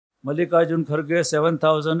Mallikarjun Kharge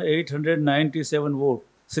 7,897 votes.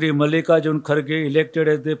 Sri Mallikarjun Kharge elected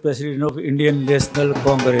as the President of Indian National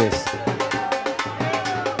Congress.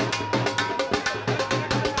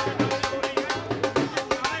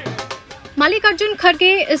 Mallikarjun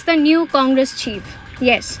Kharge is the new Congress chief.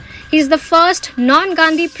 Yes, he is the first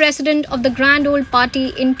non-Gandhi president of the Grand Old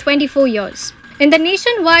Party in 24 years. In the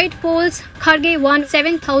nationwide polls, Kharge won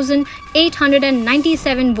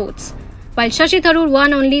 7,897 votes, while Shashi Tharoor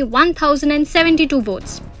won only 1,072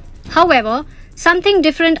 votes. However, something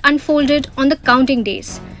different unfolded on the counting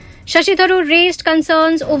days. Shashi Tharoor raised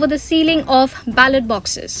concerns over the sealing of ballot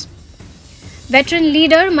boxes. Veteran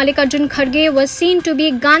leader Mallikarjun Kharge was seen to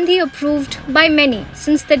be Gandhi-approved by many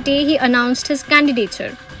since the day he announced his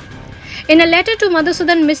candidature. In a letter to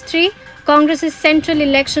Madhusudan Mistry, Congress's Central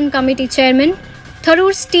Election Committee chairman,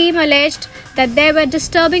 Tharoor's team alleged that there were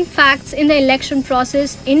disturbing facts in the election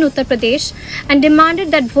process in Uttar Pradesh and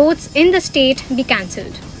demanded that votes in the state be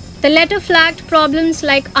cancelled. The letter flagged problems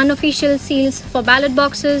like unofficial seals for ballot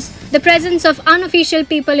boxes, the presence of unofficial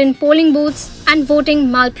people in polling booths, and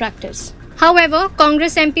voting malpractice. However,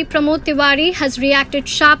 Congress MP Pramod Tiwari has reacted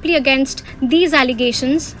sharply against these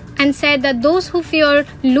allegations and said that those who fear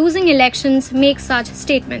losing elections make such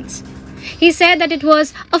statements. He said that it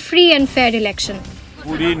was a free and fair election.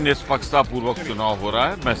 पूरी निष्पक्षता पूर्वक चुनाव हो रहा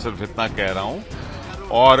है, मैं सिर्फ इतना कह रहा हूं।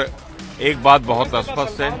 और एक बात बहुत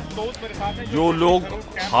स्पष्ट है, जो लोग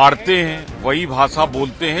हारते हैं वही भाषा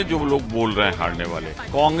बोलते हैं जो लोग बोल रहे हैं हारने वाले।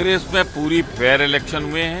 कांग्रेस में पूरी फेयर इलेक्शन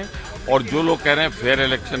हुए हैं और जो लोग कह रहे हैं फेयर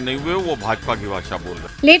इलेक्शन नहीं हुए वो भाजपा की भाषा बोल रहे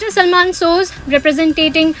हैं। Later, Salman Soz,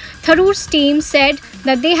 representing Tharoor's team, said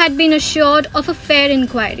that they had been assured of a fair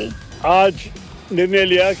inquiry. आज निर्णय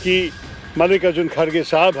लिया कि मल्लिकार्जुन खड़गे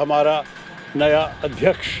साहब हमारा नया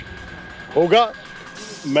अध्यक्ष होगा।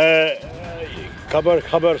 मैं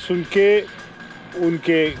खबर सुन के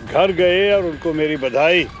उनके घर गए और उनको मेरी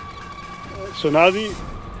बधाई सुना दी।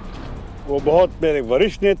 वो बहुत मेरे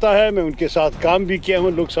वरिष्ठ नेता है, मैं उनके साथ काम भी किया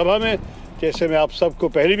हूँ लोकसभा में, जैसे मैं आप सबको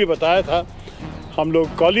पहले भी बताया था। हम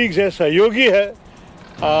लोग कॉलीग्स हैं, सहयोगी है,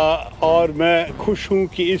 और मैं खुश हूँ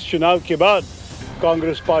कि इस चुनाव के बाद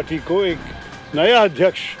कांग्रेस पार्टी को एक नया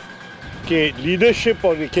अध्यक्ष के लीडरशिप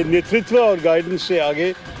और के नेतृत्व और गाइडेंस से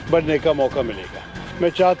आगे बढ़ने का मौका मिलेगा। मैं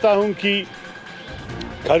चाहता हूं कि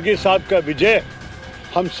खड़गे साहब का विजय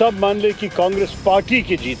हम सब मान लें कि कांग्रेस पार्टी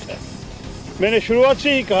की जीत है। मैंने शुरुआत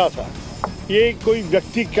से ही कहा था, ये कोई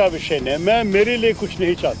व्यक्ति का विषय नहीं, मैं मेरे लिए कुछ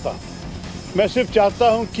नहीं चाहता। मैं सिर्फ चाहता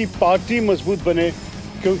हूं कि पार्टी मजबूत बने,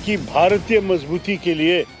 क्योंकि भारतीय मजबूती के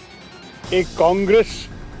लिए एक कांग्रेस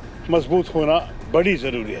मजबूत होना बड़ी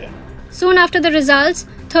ज़रूरी है। Soon after the results,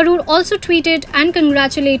 Tharoor also tweeted and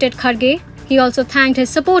congratulated Kharge. He also thanked his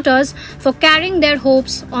supporters for carrying their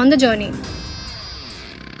hopes on the journey.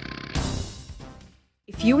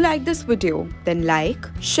 If you like this video, then like,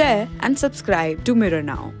 share and subscribe to Mirror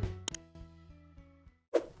Now.